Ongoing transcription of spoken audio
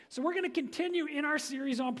So we're going to continue in our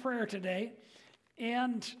series on prayer today,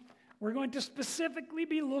 and we're going to specifically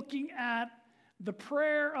be looking at the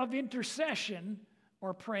prayer of intercession,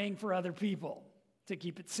 or praying for other people, to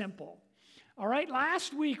keep it simple. All right,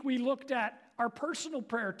 last week we looked at our personal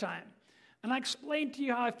prayer time, and I explained to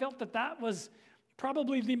you how I felt that was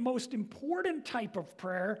probably the most important type of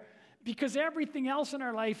prayer, because everything else in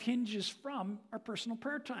our life hinges from our personal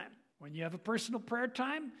prayer time. When you have a personal prayer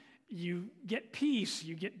time, you get peace,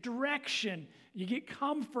 you get direction, you get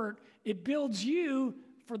comfort. It builds you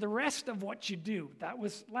for the rest of what you do. That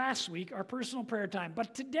was last week, our personal prayer time.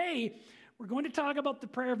 But today, we're going to talk about the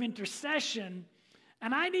prayer of intercession.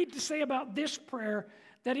 And I need to say about this prayer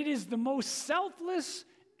that it is the most selfless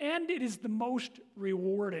and it is the most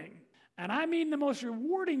rewarding. And I mean the most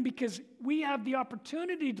rewarding because we have the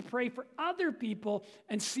opportunity to pray for other people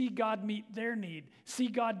and see God meet their need, see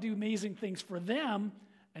God do amazing things for them,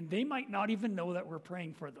 and they might not even know that we're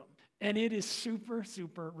praying for them. And it is super,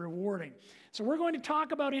 super rewarding. So we're going to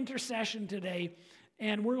talk about intercession today,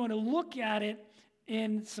 and we're going to look at it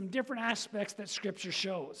in some different aspects that Scripture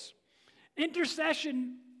shows.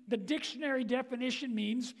 Intercession, the dictionary definition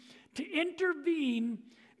means to intervene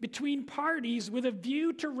between parties with a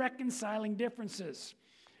view to reconciling differences.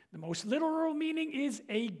 The most literal meaning is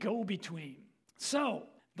a go-between. So,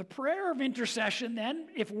 the prayer of intercession then,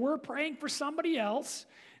 if we're praying for somebody else,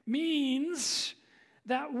 means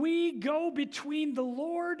that we go between the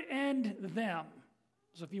Lord and them.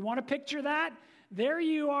 So if you want to picture that, there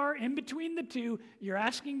you are in between the two. You're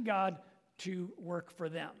asking God to work for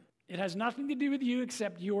them. It has nothing to do with you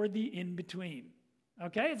except you're the in-between.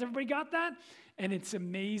 Okay, has everybody got that? And it's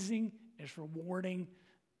amazing, it's rewarding,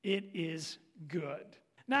 it is good.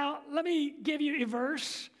 Now, let me give you a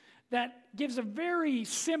verse that gives a very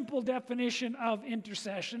simple definition of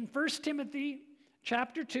intercession. 1 Timothy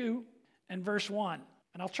chapter 2 and verse 1.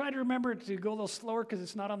 And I'll try to remember to go a little slower because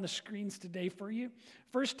it's not on the screens today for you.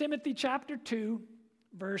 1 Timothy chapter 2,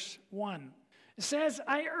 verse 1. It says,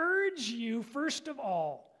 I urge you, first of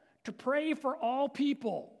all, to pray for all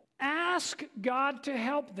people. Ask God to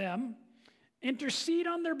help them, intercede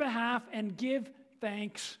on their behalf, and give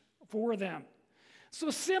thanks for them. So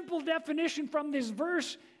simple definition from this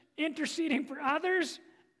verse, interceding for others,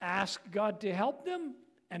 ask God to help them,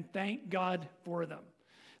 and thank God for them.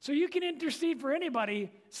 So you can intercede for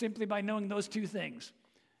anybody simply by knowing those two things.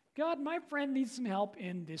 God, my friend needs some help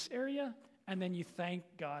in this area, and then you thank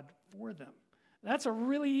God for them. That's a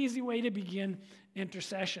really easy way to begin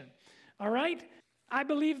intercession. All right? I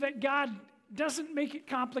believe that God doesn't make it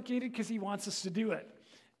complicated because he wants us to do it.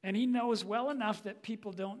 And he knows well enough that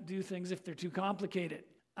people don't do things if they're too complicated.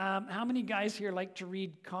 How many guys here like to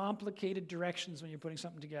read complicated directions when you're putting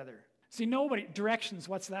something together? See, nobody. Directions,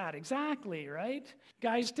 what's that? Exactly, right?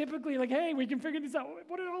 Guys typically like, hey, we can figure this out.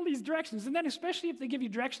 What are all these directions? And then especially if they give you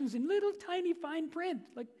directions in little tiny fine print,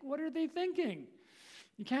 like what are they thinking?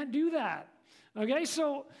 You can't do that. Okay,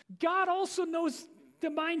 so God also knows the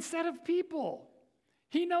mindset of people.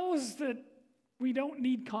 He knows that we don't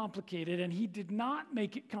need complicated, and he did not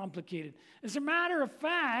make it complicated. As a matter of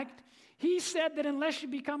fact, he said that unless you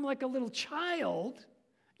become like a little child,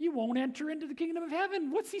 you won't enter into the kingdom of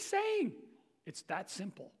heaven. What's he saying? It's that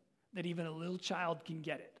simple, that even a little child can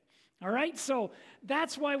get it. All right, so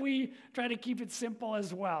that's why we try to keep it simple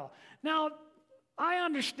as well. Now, I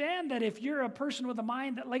understand that if you're a person with a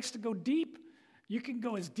mind that likes to go deep, you can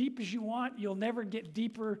go as deep as you want. You'll never get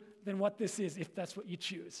deeper than what this is if that's what you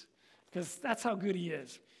choose, because that's how good he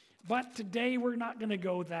is. But today we're not going to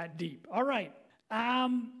go that deep. All right.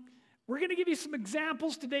 We're going to give you some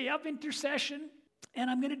examples today of intercession, and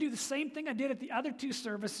I'm going to do the same thing I did at the other two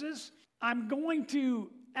services. I'm going to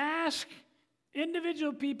ask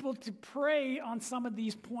individual people to pray on some of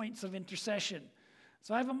these points of intercession.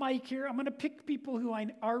 So I have a mic here. I'm going to pick people who I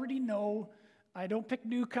already know. I don't pick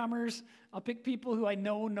newcomers. I'll pick people who I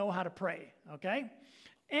know how to pray, okay?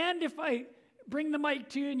 And if I bring the mic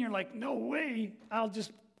to you and you're like, no way, I'll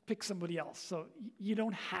just pick somebody else. So you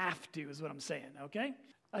don't have to, is what I'm saying, okay?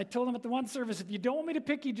 I told them at the one service, if you don't want me to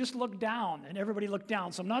pick you, just look down. And everybody looked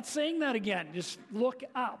down. So I'm not saying that again. Just look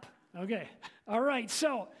up, okay? All right,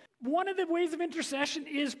 so one of the ways of intercession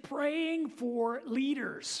is praying for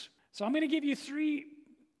leaders. So I'm going to give you three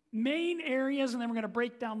main areas, and then we're going to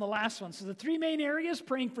break down the last one. So the three main areas: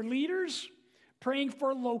 praying for leaders, praying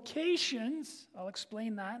for locations, I'll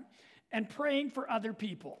explain that, and praying for other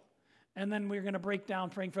people. And then we're going to break down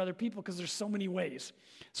praying for other people because there's so many ways.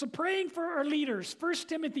 So praying for our leaders, 1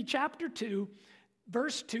 Timothy chapter 2,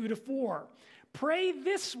 verse 2 to 4. Pray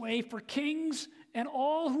this way for kings and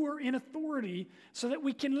all who are in authority, so that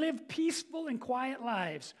we can live peaceful and quiet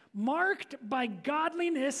lives, marked by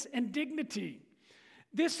godliness and dignity.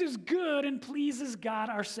 This is good and pleases God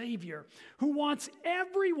our Savior, who wants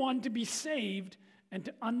everyone to be saved and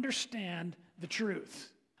to understand the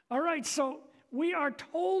truth. All right, so we are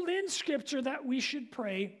told in Scripture that we should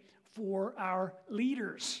pray for our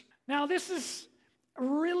leaders. Now, this is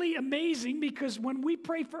really amazing because when we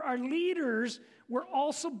pray for our leaders, we're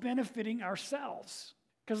also benefiting ourselves.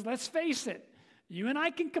 Because let's face it, you and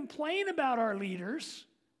I can complain about our leaders,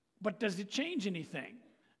 but does it change anything?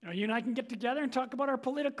 You and I can get together and talk about our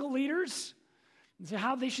political leaders and say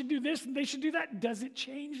how they should do this and they should do that. Does it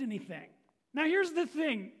change anything? Now, here's the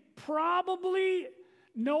thing. Probably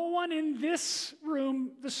no one in this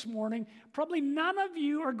room this morning, probably none of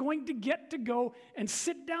you are going to get to go and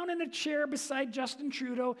sit down in a chair beside Justin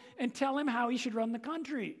Trudeau and tell him how he should run the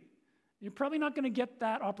country. You're probably not going to get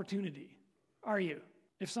that opportunity, are you?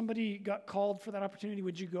 If somebody got called for that opportunity,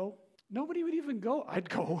 would you go? Nobody would even go. I'd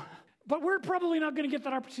go. But we're probably not going to get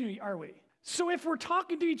that opportunity, are we? So if we're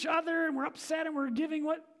talking to each other and we're upset and we're giving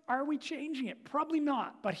what, are we changing it? Probably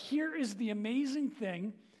not. But here is the amazing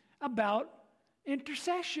thing about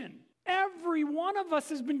intercession. Every one of us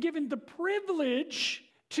has been given the privilege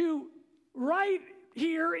to right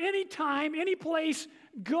here, anytime, any place,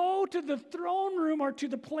 go to the throne room or to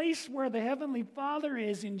the place where the Heavenly Father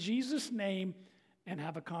is in Jesus' name and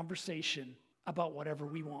have a conversation about whatever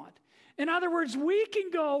we want. In other words, we can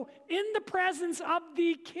go in the presence of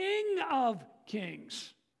the King of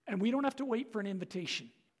Kings, and we don't have to wait for an invitation.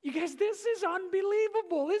 You guys, this is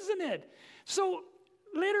unbelievable, isn't it? So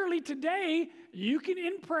literally today, you can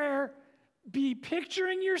in prayer be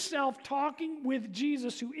picturing yourself talking with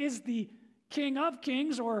Jesus, who is the King of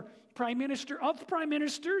Kings or Prime Minister of Prime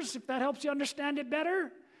Ministers, if that helps you understand it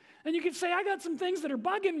better. And you can say, I got some things that are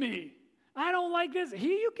bugging me. I don't like this.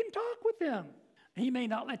 You can talk with him. He may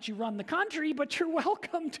not let you run the country, but you're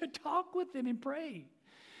welcome to talk with him and pray.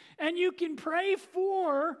 And you can pray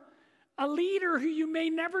for a leader who you may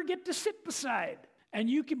never get to sit beside. And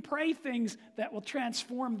you can pray things that will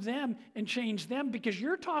transform them and change them because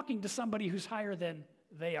you're talking to somebody who's higher than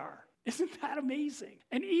they are. Isn't that amazing?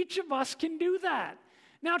 And each of us can do that.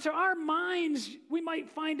 Now, to our minds, we might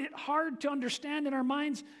find it hard to understand in our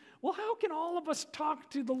minds, well, how can all of us talk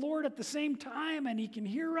to the Lord at the same time and he can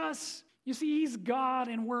hear us? You see, he's God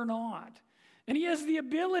and we're not. And he has the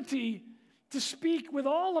ability to speak with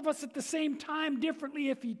all of us at the same time differently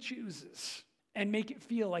if he chooses and make it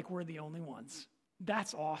feel like we're the only ones.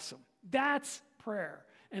 That's awesome. That's prayer.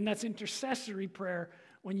 And that's intercessory prayer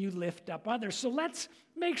when you lift up others. So let's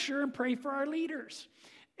make sure and pray for our leaders.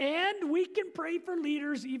 And we can pray for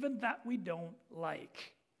leaders even that we don't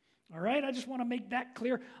like. All right, I just want to make that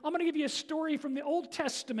clear. I'm going to give you a story from the Old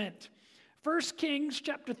Testament. 1 Kings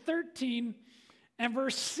chapter 13 and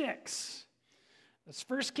verse 6. That's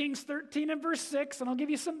 1 Kings 13 and verse 6, and I'll give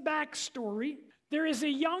you some backstory. There is a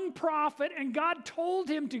young prophet, and God told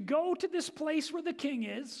him to go to this place where the king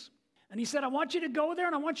is. And he said, I want you to go there,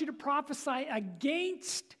 and I want you to prophesy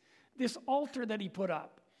against this altar that he put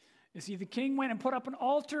up. You see, the king went and put up an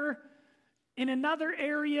altar in another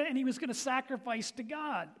area, and he was going to sacrifice to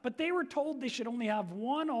God. But they were told they should only have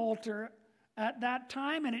one altar at that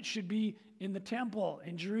time, and it should be in the temple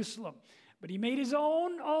in Jerusalem. But he made his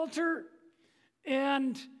own altar,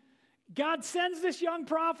 and God sends this young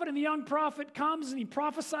prophet, and the young prophet comes, and he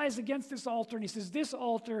prophesies against this altar, and he says, this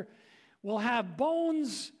altar will have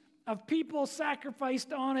bones of people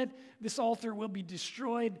sacrificed on it. This altar will be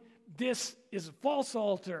destroyed. This is a false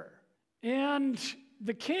altar. And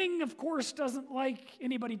the king, of course, doesn't like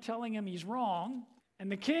anybody telling him he's wrong,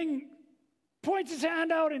 and the king points his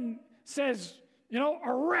hand out and says,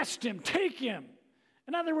 arrest him, take him.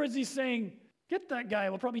 In other words, he's saying, get that guy.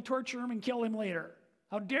 We'll probably torture him and kill him later.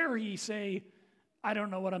 How dare he say, I don't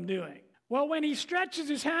know what I'm doing. Well, when he stretches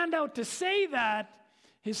his hand out to say that,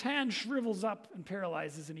 his hand shrivels up and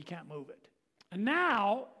paralyzes and he can't move it. And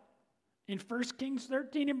now, in 1 Kings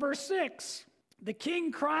 13 and verse 6, the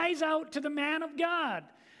king cries out to the man of God,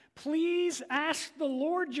 please ask the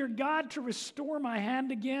Lord your God to restore my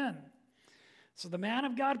hand again. So the man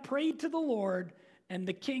of God prayed to the Lord, and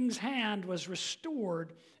the king's hand was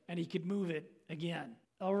restored, and he could move it again.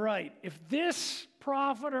 All right, if this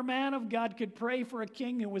prophet or man of God could pray for a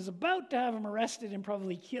king who was about to have him arrested and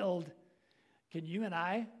probably killed, can you and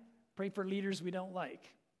I pray for leaders we don't like?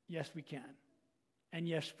 Yes, we can. And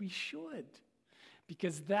yes, we should.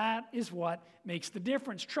 Because that is what makes the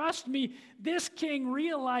difference. Trust me, this king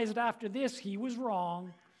realized after this he was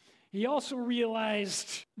wrong. He also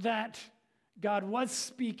realized that God was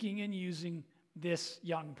speaking and using this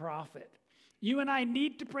young prophet. You and I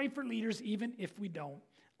need to pray for leaders even if we don't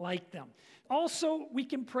like them. Also, we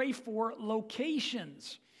can pray for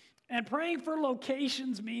locations. And praying for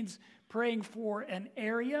locations means praying for an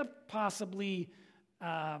area, possibly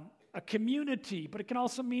a community, but it can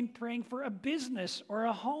also mean praying for a business or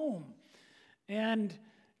a home. And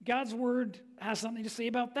God's word has something to say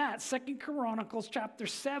about that. 2 Chronicles chapter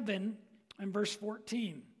 7 and verse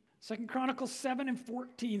 14. 2 Chronicles 7 and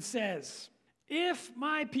 14 says, "If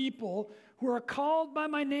my people who are called by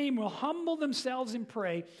my name will humble themselves and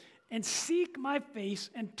pray and seek my face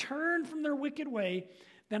and turn from their wicked way,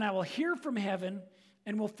 then I will hear from heaven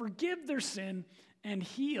and will forgive their sin and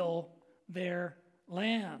heal their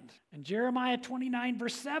land." And Jeremiah 29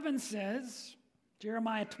 verse 7 says,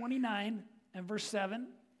 Jeremiah 29 and verse 7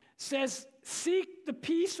 says, "Seek the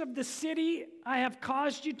peace of the city I have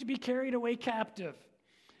caused you to be carried away captive,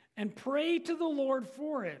 and pray to the Lord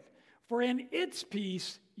for it, for in its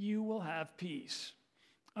peace you will have peace."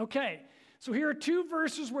 Okay, so here are two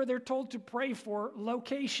verses where they're told to pray for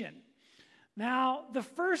location. Now, the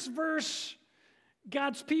first verse,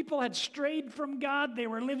 God's people had strayed from God. They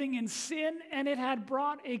were living in sin, and it had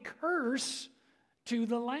brought a curse to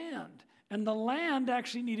the land. And the land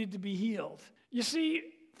actually needed to be healed. You see,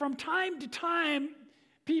 from time to time,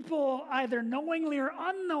 people either knowingly or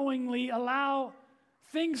unknowingly allow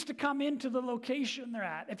things to come into the location they're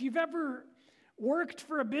at. If you've ever worked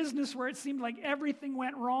for a business where it seemed like everything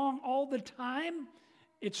went wrong all the time,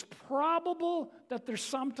 it's probable that there's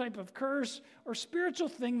some type of curse or spiritual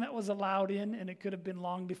thing that was allowed in, and it could have been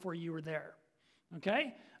long before you were there.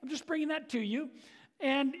 Okay? I'm just bringing that to you.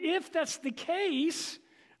 And if that's the case,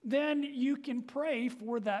 then you can pray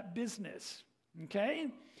for that business.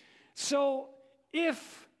 Okay? So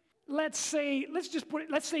if, let's say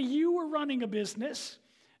you were running a business,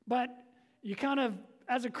 but you kind of,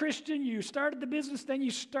 as a Christian, you started the business, then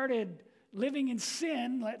you started living in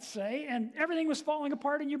sin, let's say, and everything was falling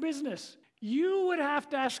apart in your business. You would have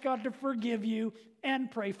to ask God to forgive you and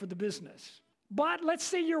pray for the business. But let's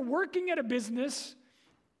say you're working at a business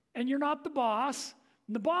and you're not the boss,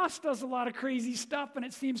 and the boss does a lot of crazy stuff and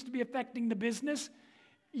it seems to be affecting the business.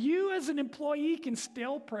 You as an employee can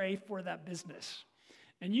still pray for that business.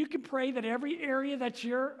 And you can pray that every area that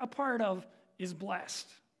you're a part of is blessed.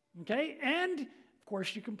 Okay? And, of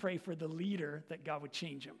course, you can pray for the leader that God would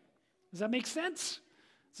change him. Does that make sense?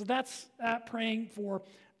 So that's praying for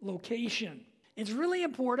location. It's really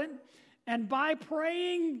important. And by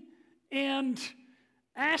praying and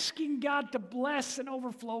asking God to bless and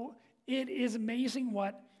overflow, it is amazing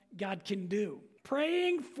what God can do.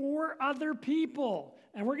 Praying for other people.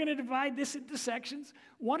 And we're going to divide this into sections.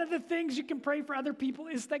 One of the things you can pray for other people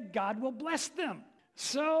is that God will bless them.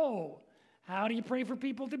 So, how do you pray for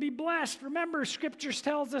people to be blessed? Remember, Scriptures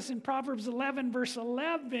tells us in Proverbs 11, verse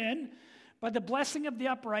 11, "By the blessing of the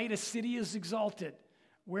upright, a city is exalted."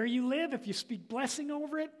 Where you live, if you speak blessing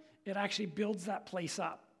over it, it actually builds that place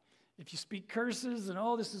up. If you speak curses and,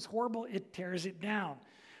 "Oh, this is horrible," it tears it down.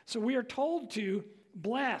 So we are told to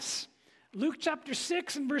bless. Luke chapter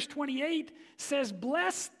 6 and verse 28 says,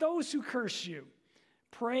 "Bless those who curse you.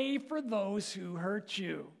 Pray for those who hurt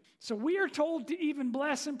you." So we are told to even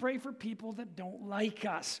bless and pray for people that don't like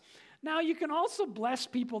us. Now, you can also bless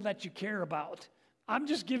people that you care about. I'm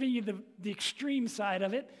just giving you the extreme side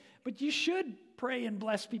of it, but you should pray and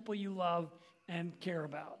bless people you love and care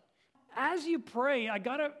about. As you pray, I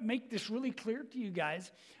got to make this really clear to you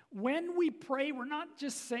guys. When we pray, we're not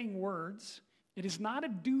just saying words. It is not a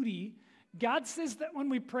duty. God says that when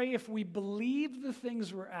we pray, if we believe the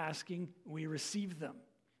things we're asking, we receive them.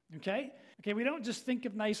 Okay? Okay, we don't just think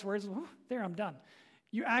of nice words. There, I'm done.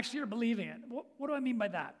 You actually are believing it. What do I mean by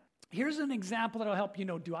that? Here's an example that will help you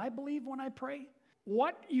know, do I believe when I pray?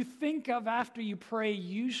 What you think of after you pray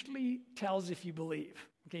usually tells if you believe.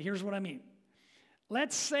 Okay, here's what I mean.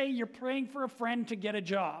 Let's say you're praying for a friend to get a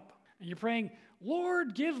job. And you're praying,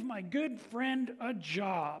 "Lord, give my good friend a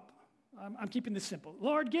job." I'm keeping this simple.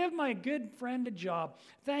 "Lord, give my good friend a job.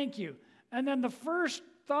 Thank you." And then the first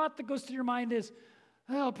thought that goes through your mind is,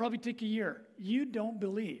 "It'll probably take a year." You don't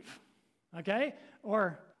believe. Okay?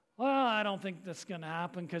 Or, "Well, I don't think that's going to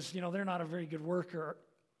happen because, they're not a very good worker."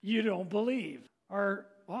 You don't believe. Or,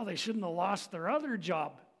 "Well, they shouldn't have lost their other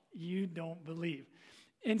job." You don't believe.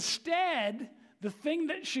 Instead, the thing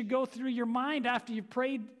that should go through your mind after you've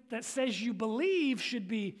prayed that says you believe should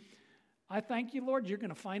be, "I thank you, Lord, you're going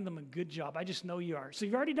to find them a good job. I just know you are." So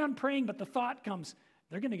you've already done praying, but the thought comes,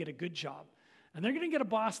 they're going to get a good job. And they're going to get a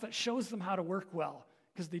boss that shows them how to work well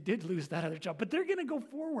because they did lose that other job. But they're going to go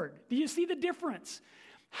forward. Do you see the difference?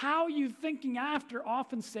 How you thinking after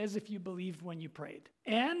often says if you believed when you prayed.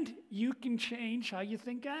 And you can change how you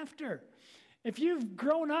think after. If you've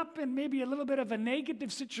grown up in maybe a little bit of a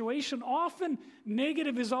negative situation, often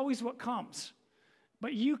negative is always what comes.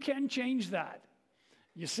 But you can change that.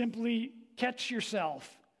 You simply catch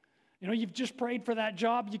yourself. You've just prayed for that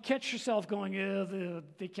job. You catch yourself going,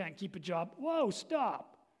 they can't keep a job. Whoa,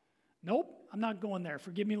 stop. Nope, I'm not going there.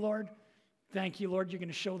 Forgive me, Lord. Thank you, Lord. You're going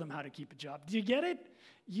to show them how to keep a job. Do you get it?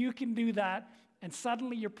 You can do that, and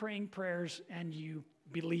suddenly you're praying prayers and you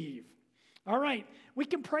believe. All right, we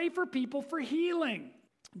can pray for people for healing.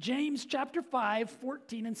 James chapter 5,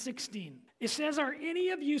 14 and 16. It says, "Are any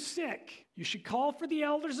of you sick? You should call for the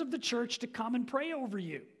elders of the church to come and pray over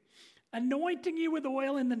you, anointing you with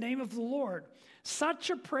oil in the name of the Lord. Such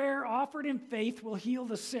a prayer offered in faith will heal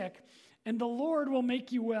the sick, and the Lord will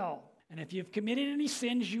make you well. And if you've committed any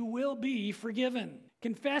sins, you will be forgiven.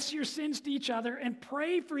 Confess your sins to each other and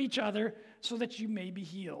pray for each other so that you may be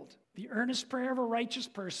healed. The earnest prayer of a righteous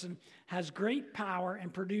person has great power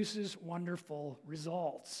and produces wonderful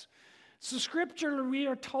results." So scripture, we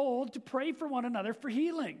are told to pray for one another for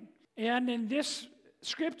healing. And in this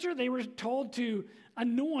scripture, they were told to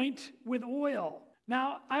anoint with oil.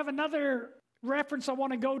 Now, I have another reference I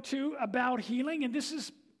want to go to about healing, and this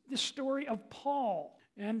is the story of Paul.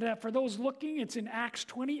 And for those looking, it's in Acts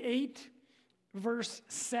 28, verse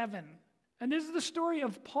 7. And this is the story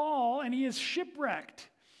of Paul, and he is shipwrecked.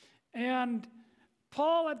 And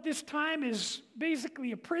Paul at this time is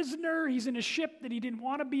basically a prisoner. He's in a ship that he didn't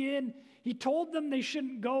want to be in. He told them they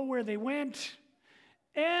shouldn't go where they went.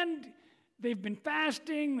 And they've been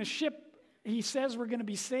fasting. The ship, he says, we're going to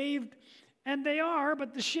be saved. And they are,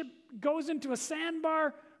 but the ship goes into a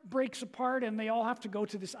sandbar, breaks apart, and they all have to go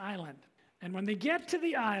to this island. And when they get to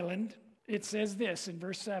the island, it says this in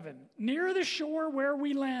verse 7. "Near the shore where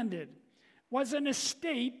we landed was an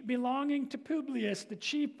estate belonging to Publius, the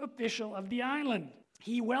chief official of the island.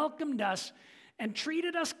 He welcomed us and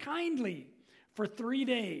treated us kindly for 3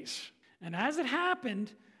 days. And as it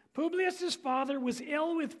happened, Publius' father was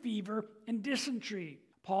ill with fever and dysentery.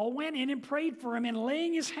 Paul went in and prayed for him, and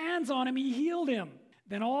laying his hands on him, he healed him.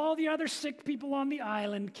 Then all the other sick people on the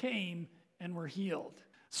island came and were healed."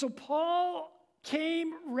 So Paul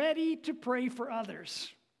came ready to pray for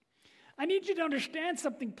others. I need you to understand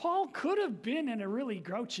something. Paul could have been in a really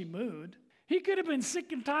grouchy mood. He could have been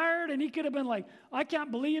sick and tired, and he could have been like, "I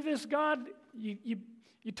can't believe this, God.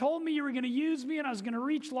 You told me you were going to use me, and I was going to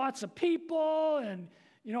reach lots of people and,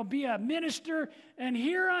 be a minister. And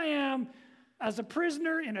here I am as a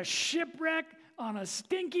prisoner in a shipwreck on a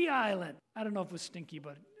stinky island." I don't know if it was stinky,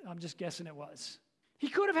 but I'm just guessing it was. He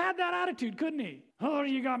could have had that attitude, couldn't he? "Oh,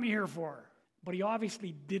 you got me here for?" But he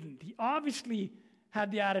obviously didn't. He obviously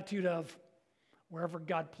had the attitude of, wherever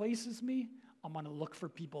God places me, I'm going to look for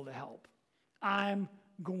people to help. I'm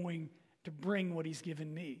going to bring what he's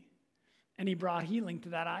given me. And he brought healing to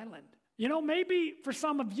that island. Maybe for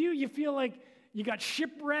some of you, you feel like you got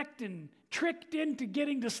shipwrecked and tricked into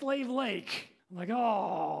getting to Slave Lake. Like,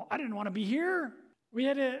 oh, I didn't want to be here. We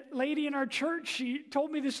had a lady in our church, she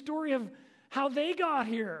told me the story of how they got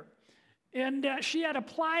here. And she had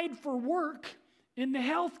applied for work in the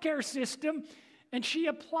healthcare system, and she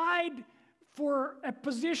applied for a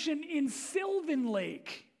position in Sylvan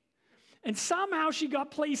Lake. And somehow she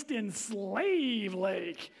got placed in Slave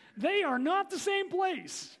Lake. They are not the same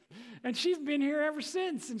place. And she's been here ever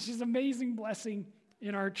since, and she's an amazing blessing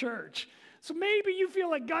in our church. So maybe you feel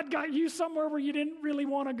like God got you somewhere where you didn't really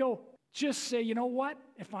want to go. Just say, you know what?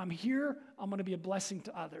 If I'm here, I'm going to be a blessing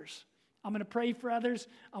to others. I'm going to pray for others.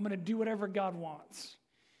 I'm going to do whatever God wants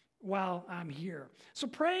while I'm here. So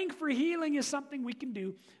praying for healing is something we can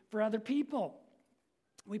do for other people.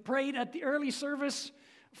 We prayed at the early service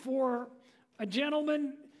for a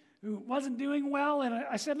gentleman who wasn't doing well, and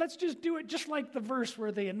I said, let's just do it just like the verse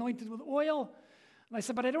where they anointed with oil. And I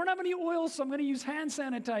said, but I don't have any oil, so I'm going to use hand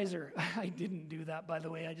sanitizer. I didn't do that, by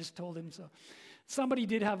the way. I just told him so. Somebody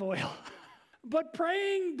did have oil. But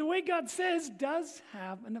praying the way God says does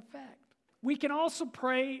have an effect. We can also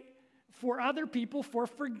pray for other people for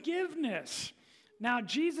forgiveness. Now,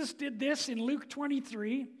 Jesus did this in Luke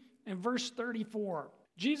 23 and verse 34.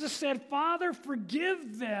 Jesus said, "Father,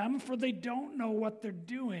 forgive them, for they don't know what they're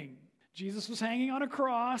doing." Jesus was hanging on a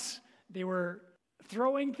cross. They were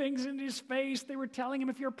throwing things in his face. They were telling him,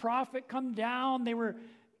 if you're a prophet, come down. They were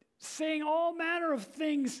saying all manner of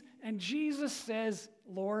things. And Jesus says,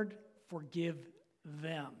 Lord, forgive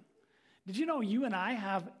them. Did you know you and I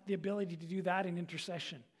have the ability to do that in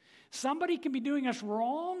intercession? Somebody can be doing us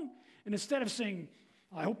wrong, and instead of saying,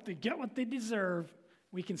 I hope they get what they deserve,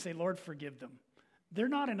 we can say, Lord, forgive them. They're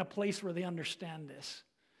not in a place where they understand this.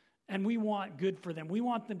 And we want good for them. We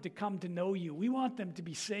want them to come to know you. We want them to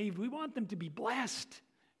be saved. We want them to be blessed.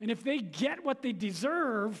 And if they get what they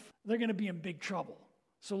deserve, they're going to be in big trouble.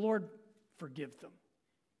 So Lord, forgive them.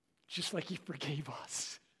 Just like he forgave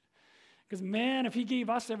us. Because man, if he gave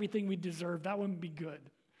us everything we deserve, that wouldn't be good.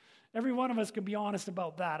 Every one of us can be honest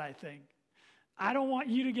about that, I think. I don't want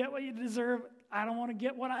you to get what you deserve. I don't want to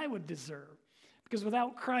get what I would deserve. Because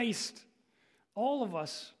without Christ, all of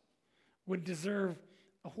us would deserve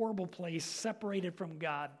a horrible place separated from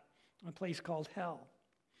God, a place called hell.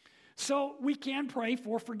 So we can pray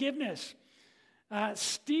for forgiveness.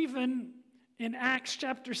 Stephen in Acts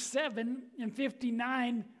chapter 7 and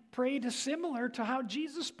 59 prayed similar to how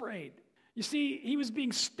Jesus prayed. You see, he was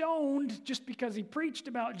being stoned just because he preached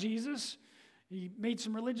about Jesus. He made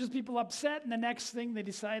some religious people upset, and the next thing they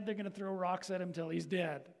decide they're going to throw rocks at him till he's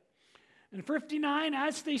dead. In 59,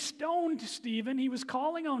 as they stoned Stephen, he was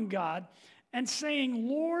calling on God and saying,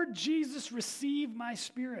 Lord Jesus, receive my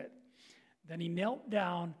spirit. Then he knelt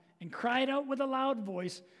down and cried out with a loud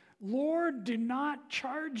voice, Lord, do not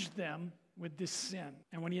charge them with this sin.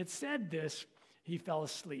 And when he had said this, he fell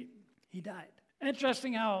asleep. He died.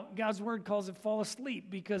 Interesting how God's word calls it fall asleep,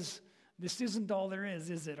 because this isn't all there is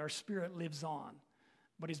it? Our spirit lives on.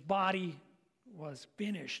 But his body was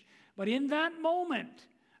finished. But in that moment,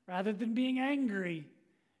 rather than being angry,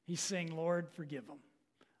 he's saying, Lord, forgive them.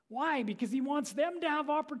 Why? Because he wants them to have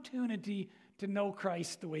opportunity to know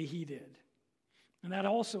Christ the way he did. And that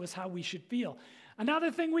also is how we should feel.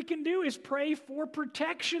 Another thing we can do is pray for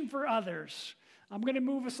protection for others. I'm going to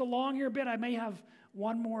move us along here a bit. I may have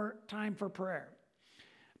one more time for prayer.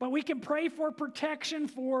 But we can pray for protection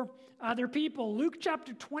for other people. Luke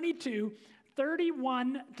chapter 22,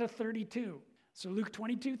 31 to 32. So Luke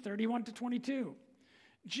 22, 31 to 22.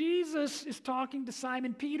 Jesus is talking to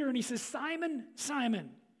Simon Peter, and he says, Simon, Simon,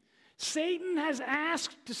 Satan has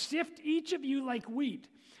asked to sift each of you like wheat,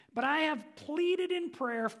 but I have pleaded in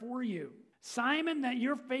prayer for you, Simon, that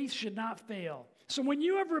your faith should not fail. So when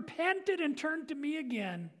you have repented and turned to me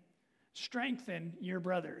again, strengthen your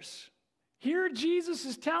brothers. Here Jesus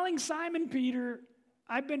is telling Simon Peter,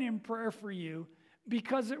 I've been in prayer for you,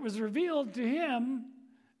 because it was revealed to him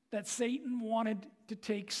that Satan wanted to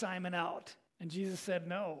take Simon out. And Jesus said,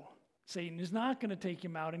 no, Satan is not going to take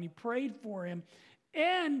him out. And he prayed for him.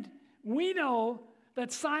 And we know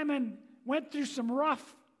that Simon went through some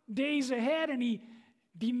rough days ahead, and he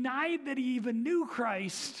denied that he even knew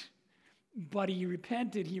Christ, but he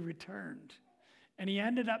repented, he returned. And he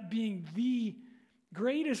ended up being the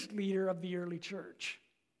greatest leader of the early church.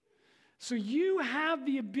 So you have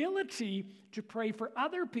the ability to pray for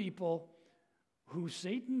other people who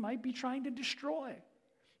Satan might be trying to destroy.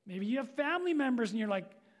 Maybe you have family members and you're like,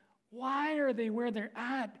 why are they where they're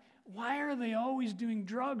at? Why are they always doing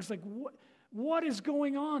drugs? Like, what is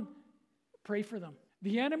going on? Pray for them.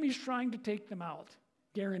 The enemy's trying to take them out,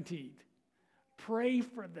 guaranteed. Pray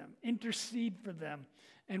for them, intercede for them,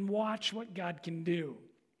 and watch what God can do.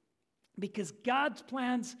 Because God's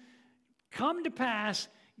plans come to pass,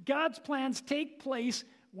 God's plans take place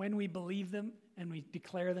when we believe them and we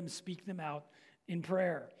declare them, speak them out in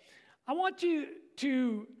prayer. I want you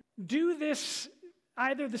to do this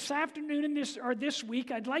either this afternoon or this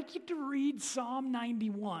week. I'd like you to read Psalm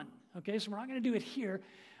 91. Okay, so we're not going to do it here,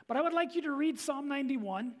 but I would like you to read Psalm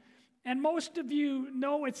 91. And most of you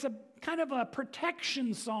know it's a kind of a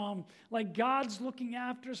protection psalm, like God's looking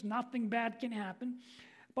after us, nothing bad can happen.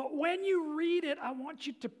 But when you read it, I want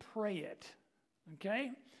you to pray it. Okay?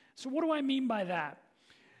 So what do I mean by that?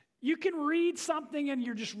 You can read something and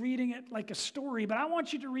you're just reading it like a story, but I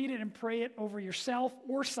want you to read it and pray it over yourself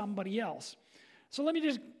or somebody else. So let me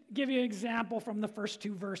just give you an example from the first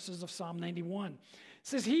two verses of Psalm 91. It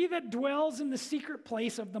says, he that dwells in the secret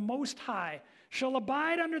place of the Most High shall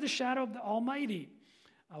abide under the shadow of the Almighty.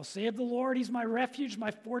 I'll say of the Lord, he's my refuge,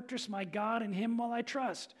 my fortress, my God, in him will I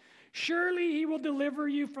trust. Surely he will deliver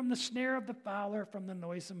you from the snare of the fowler, from the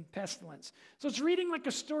noisome pestilence. So it's reading like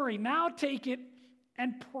a story. Now take it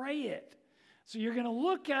and pray it. So you're going to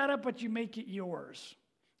look at it, but you make it yours.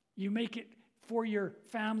 You make it for your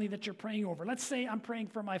family that you're praying over. Let's say I'm praying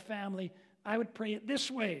for my family. I would pray it this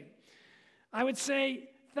way. I would say,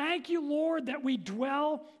 thank you, Lord, that we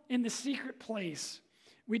dwell in the secret place.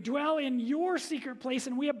 We dwell in your secret place,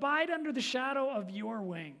 and we abide under the shadow of your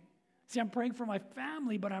wing. See, I'm praying for my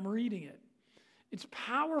family, but I'm reading it. It's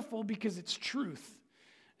powerful because it's truth.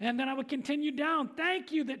 And then I would continue down.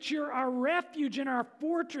 Thank you that you're our refuge and our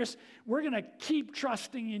fortress. We're going to keep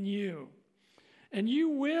trusting in you. And you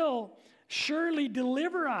will surely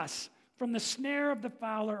deliver us from the snare of the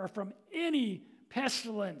fowler or from any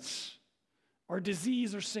pestilence or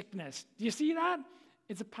disease or sickness. Do you see that?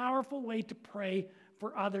 It's a powerful way to pray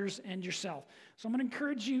for others and yourself. So I'm going to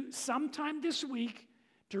encourage you sometime this week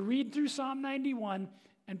to read through Psalm 91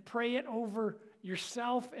 and pray it over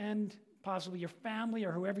yourself and possibly your family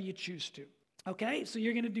or whoever you choose to. Okay? So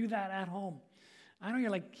you're going to do that at home. I know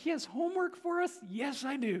you're like, he has homework for us? Yes,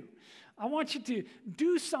 I do. I want you to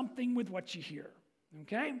do something with what you hear.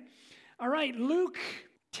 Okay? All right, Luke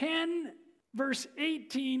 10, verse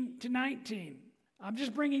 18 to 19. I'm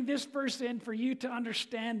just bringing this verse in for you to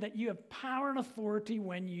understand that you have power and authority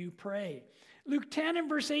when you pray. Luke 10 and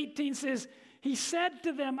verse 18 says, he said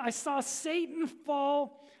to them, I saw Satan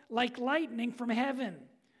fall like lightning from heaven.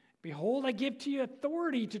 Behold, I give to you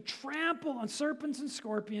authority to trample on serpents and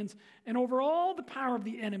scorpions and over all the power of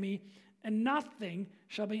the enemy, and nothing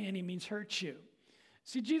shall by any means hurt you.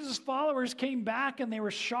 See, Jesus' followers came back and they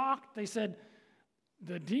were shocked. They said,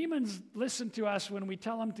 the demons listen to us when we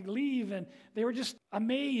tell them to leave, and they were just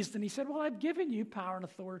amazed. And he said, well, I've given you power and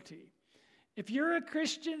authority. If you're a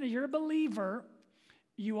Christian, you're a believer,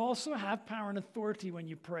 you also have power and authority when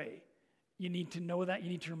you pray. You need to know that. You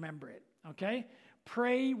need to remember it, okay?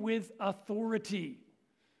 Pray with authority,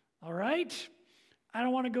 all right? I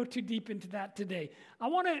don't want to go too deep into that today. I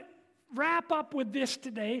want to wrap up with this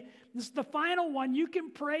today. This is the final one. You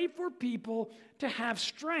can pray for people to have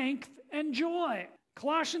strength and joy.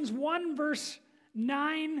 Colossians 1, verse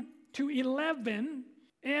 9 to 11,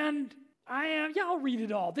 and I'll read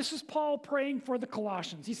it all. This is Paul praying for the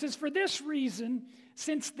Colossians. He says, for this reason,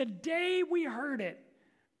 since the day we heard it,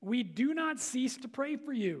 we do not cease to pray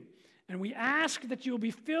for you. And we ask that you will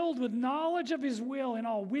be filled with knowledge of his will in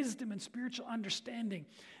all wisdom and spiritual understanding,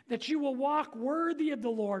 that you will walk worthy of the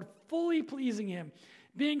Lord, fully pleasing him,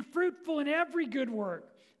 being fruitful in every good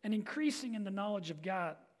work, and increasing in the knowledge of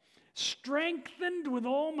God, strengthened with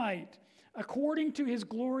all might, according to his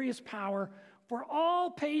glorious power, for all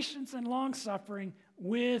patience and long-suffering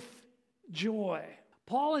with joy.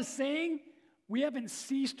 Paul is saying, we haven't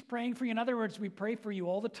ceased praying for you. In other words, we pray for you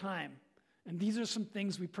all the time. And these are some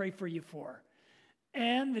things we pray for you for.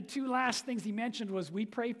 And the two last things he mentioned was we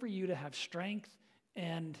pray for you to have strength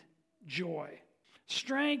and joy.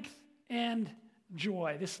 Strength and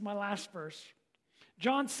joy. This is my last verse.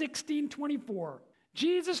 John 16:24.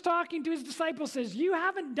 Jesus talking to his disciples says, you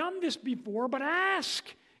haven't done this before, but ask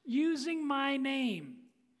using my name,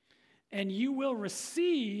 and you will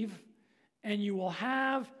receive, and you will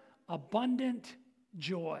have abundant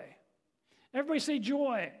joy. Everybody say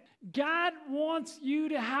joy. God wants you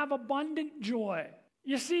to have abundant joy.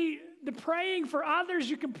 You see, the praying for others,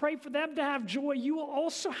 you can pray for them to have joy. You will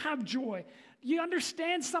also have joy. You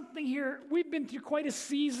understand something here? We've been through quite a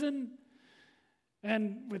season,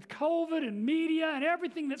 and with COVID and media and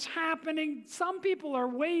everything that's happening, some people are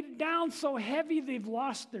weighed down so heavy they've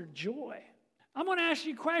lost their joy. I'm going to ask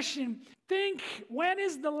you a question. Think, when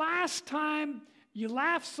is the last time you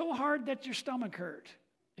laughed so hard that your stomach hurt?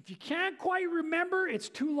 If you can't quite remember, it's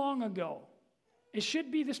too long ago. It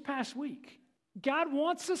should be this past week. God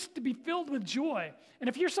wants us to be filled with joy. And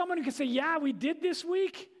if you're someone who can say, yeah, we did this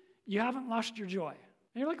week, you haven't lost your joy.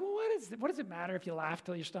 And you're like, well, what does it matter if you laugh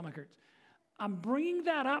till your stomach hurts? I'm bringing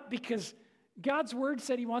that up because God's word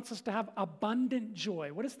said he wants us to have abundant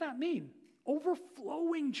joy. What does that mean?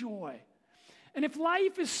 Overflowing joy. And if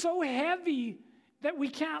life is so heavy that we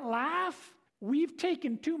can't laugh, we've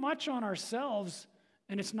taken too much on ourselves,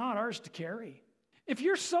 and it's not ours to carry. If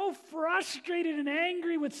you're so frustrated and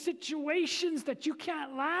angry with situations that you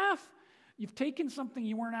can't laugh, you've taken something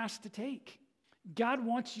you weren't asked to take. God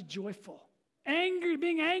wants you joyful.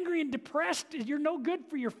 Being angry and depressed, you're no good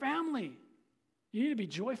for your family. You need to be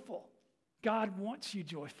joyful. God wants you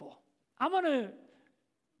joyful. I'm going to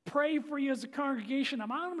pray for you as a congregation. I'm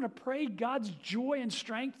going to pray God's joy and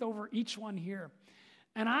strength over each one here.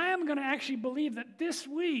 And I am going to actually believe that this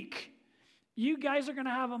week, you guys are going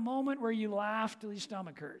to have a moment where you laugh till your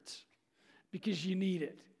stomach hurts because you need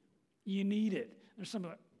it. You need it. There's some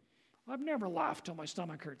of it. I've never laughed till my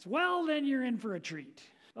stomach hurts. Well, then you're in for a treat.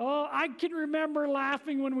 Oh, I can remember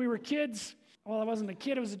laughing when we were kids. Well, I wasn't a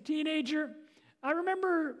kid. I was a teenager. I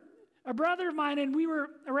remember a brother of mine, and we were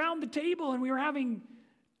around the table, and we were having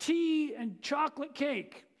tea and chocolate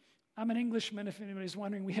cake. I'm an Englishman, if anybody's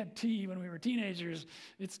wondering. We had tea when we were teenagers.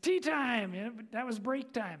 It's tea time. You know, but that was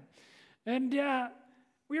break time. And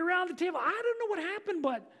we were around the table. I don't know what happened,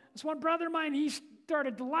 but this one brother of mine, he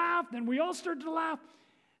started to laugh. Then we all started to laugh.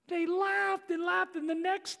 They laughed and laughed, and the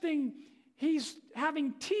next thing, he's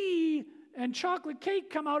having tea and chocolate cake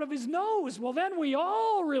come out of his nose. Well, then we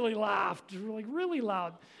all really laughed, like really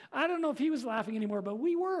loud. I don't know if he was laughing anymore, but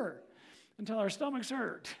we were until our stomachs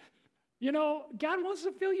hurt. You know, God wants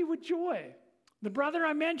to fill you with joy. The brother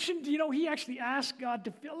I mentioned, you know, he actually asked God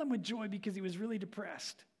to fill him with joy because he was really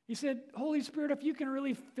depressed. He said, Holy Spirit, if you can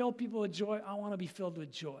really fill people with joy, I want to be filled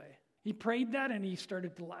with joy. He prayed that and he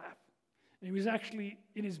started to laugh. And he was actually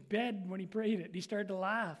in his bed when he prayed it. He started to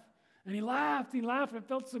laugh. And he laughed. It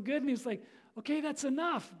felt so good. And he was like, okay, that's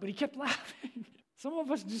enough. But he kept laughing. Some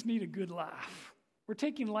of us just need a good laugh. We're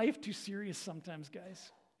taking life too serious sometimes,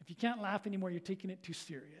 guys. If you can't laugh anymore, you're taking it too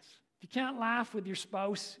serious. If you can't laugh with your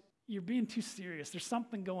spouse, you're being too serious. There's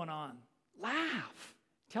something going on. Laugh.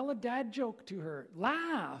 Tell a dad joke to her.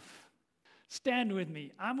 Laugh. Stand with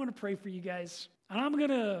me. I'm going to pray for you guys. And I'm going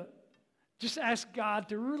to just ask God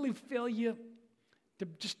to really fill you,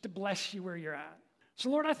 to bless you where you're at. So,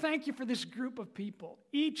 Lord, I thank you for this group of people,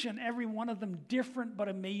 each and every one of them different but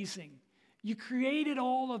amazing. You created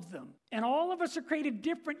all of them. And all of us are created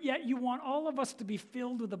different, yet you want all of us to be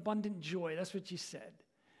filled with abundant joy. That's what you said.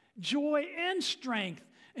 Joy and strength.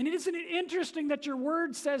 And isn't it interesting that your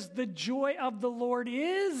word says the joy of the Lord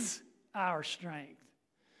is our strength?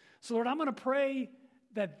 So, Lord, I'm going to pray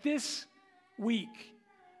that this week,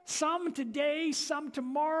 some today, some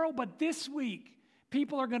tomorrow, but this week,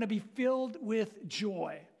 people are going to be filled with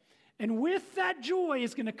joy. And with that joy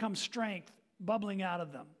is going to come strength bubbling out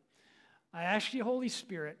of them. I ask you, Holy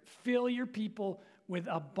Spirit, fill your people with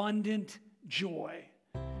abundant joy.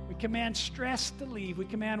 We command stress to leave. We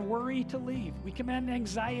command worry to leave. We command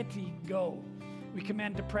anxiety go. We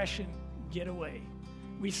command depression get away.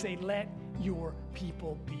 We say, let your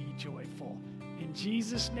people be joyful. In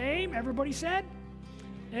Jesus' name, everybody said,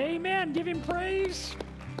 amen. Give him praise.